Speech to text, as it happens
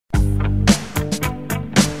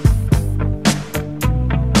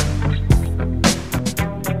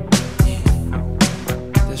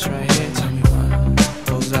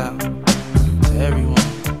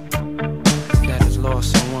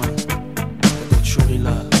truly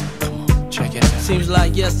love. Come on, check it out. Seems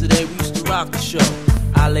like yesterday we used to rock the show.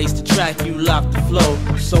 I laced the track, you locked the flow.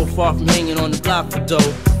 So far from hanging on the block for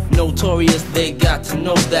dough. Notorious, they got to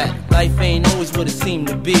know that life ain't always what it seemed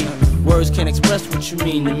to be. Words can't express what you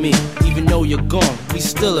mean to me. Even though you're gone, we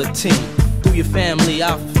still a team. Through your family,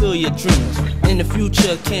 I'll fulfill your dreams. In the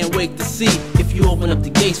future, can't wait to see if you open up the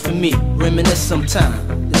gates for me. Reminisce sometime,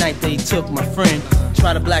 the night they took my friend.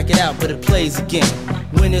 Try to black it out, but it plays again.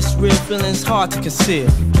 When it's real, feeling's hard to conceal.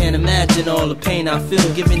 Can't imagine all the pain I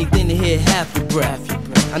feel. Give anything to hear half your breath.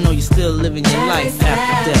 I know you're still living your life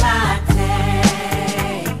after death.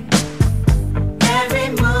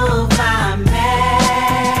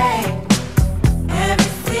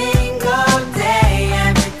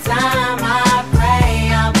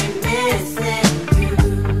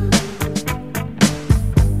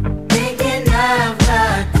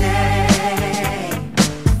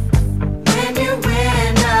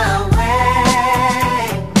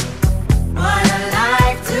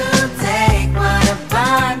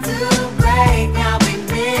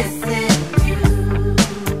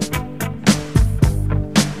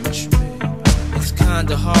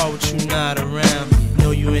 Kinda hard with you not around. Know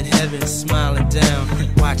you in heaven smiling down,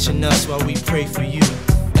 watching us while we pray for you.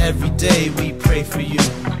 Every day we pray for you,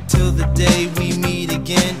 till the day we meet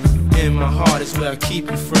again. In my heart is where I keep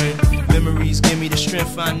you, friend. Memories give me the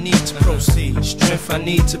strength I need to proceed, strength I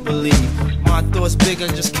need to believe. My thoughts big, I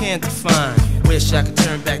just can't define. Wish I could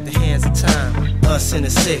turn back the hands of time. Us in the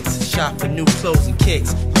six, shop for new clothes and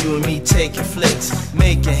kicks. You and me taking flicks,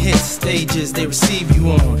 making hits, stages they receive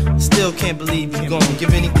you on. Still can't believe you're gone.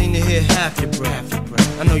 Give anything to hear half your breath.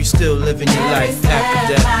 I know you're still living your life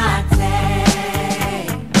after death.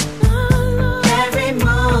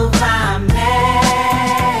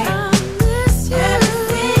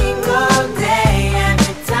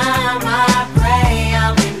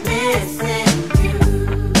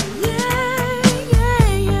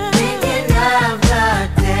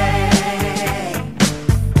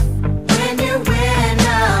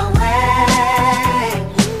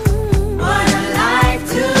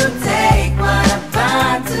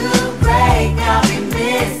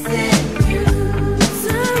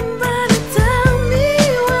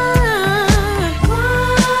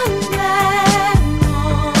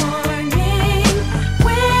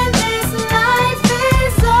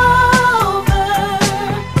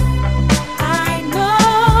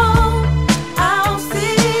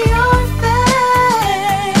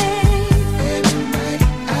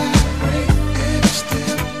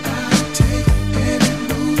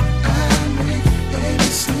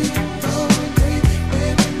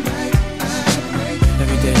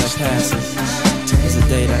 Passes is a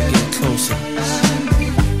day that I get closer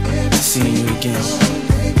to seeing you again.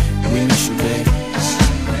 We miss you, babe,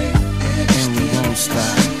 and we won't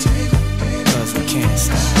stop, 'cause we can't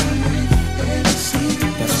stop.